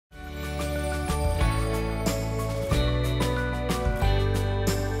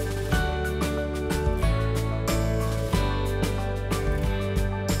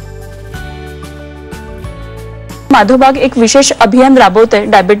माधोबाग एक विशेष अभियान राबवतंय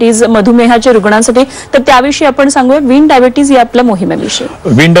डायबिटीज मधुमेहाच्या रुग्णांसाठी, तर त्याविषयी आपण सांगूया विन डायबिटीज या आपल्या मोहिमेविषयी.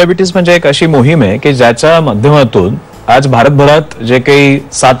 विन डायबिटीज म्हणजे एक अशी मोहीम आहे की ज्याच्या माध्यमातून आज भारतभरात जे काही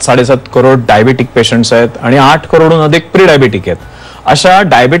 7-7.5 करोड डायबिटिक पेशंट्स आहेत आणि 8 करोडहून अधिक प्री डायबिटिक आहेत, अशा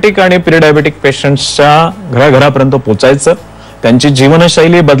डायबिटिक आणि प्री डायबिटिक पेशंट्सच्या घराघरापर्यंत पोहोचायचं, त्यांची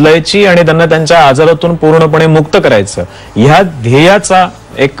जीवनशैली बदलायची आणि त्यांना त्यांच्या आजारातून पूर्णपणे मुक्त करायचं, ह्या ध्येयाचा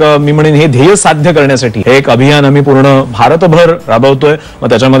एक मी म्हणेन हे ध्येय साध्य करण्यासाठी हे एक अभियान आम्ही पूर्ण भारतभर राबवतोय. मग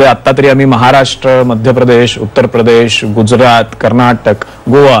त्याच्यामध्ये आता तरी आम्ही महाराष्ट्र, मध्य प्रदेश, उत्तर प्रदेश, गुजरात, कर्नाटक,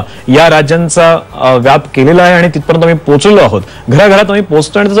 गोवा या राज्यांचा व्याप केलेला आहे आणि तिथपर्यंत आम्ही पोहोचलो आहोत. घराघरात आम्ही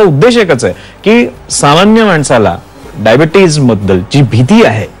पोहोचतोय आणि त्याचा उद्देश एकच आहे की सामान्य माणसाला डायबिटीज बद्दल जी भीती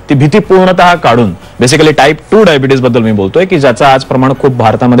आहे ती भीती पूर्णतः काढून, बेसिकली टाइप 2 डायबिटीज बद्दल मी बोलतोय की ज्याचं आज प्रमाण खूप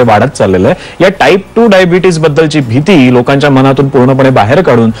भारतामध्ये वाढत चाललेलं आहे. या टाइप 2 डायबिटीज बद्दलची भीती लोकांच्या मनातून पूर्णपणे बाहेर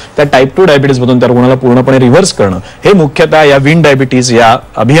काढून त्या टाइप 2 डायबिटीज मधून त्या रुग्णाला पूर्णपणे रिव्हर्स करणं, हे मुख्यतः या विन डायबिटीज या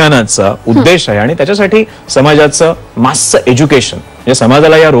अभियानाचा उद्देश आहे. आणि त्याच्यासाठी समाजाचं मासचं एज्युकेशन, म्हणजे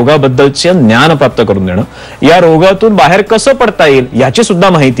समाजाला या रोगाबद्दलचे ज्ञान प्राप्त करून देणं, या रोगातून बाहेर कसं पडता येईल याची सुद्धा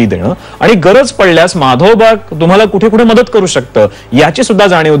माहिती देणं आणि गरज पडल्यास माधोबाग तुम्हाला कुठे कुठे मदत करू शकतं याची सुद्धा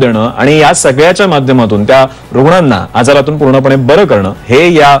जाणीव देणं आणि या सगळ्याच्या माध्यमातून त्या रुग्णांना आजारातून पूर्णपणे बरं करणं,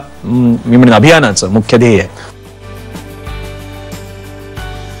 हे या मी म्हणेन अभियानाचं मुख्य ध्येय आहे.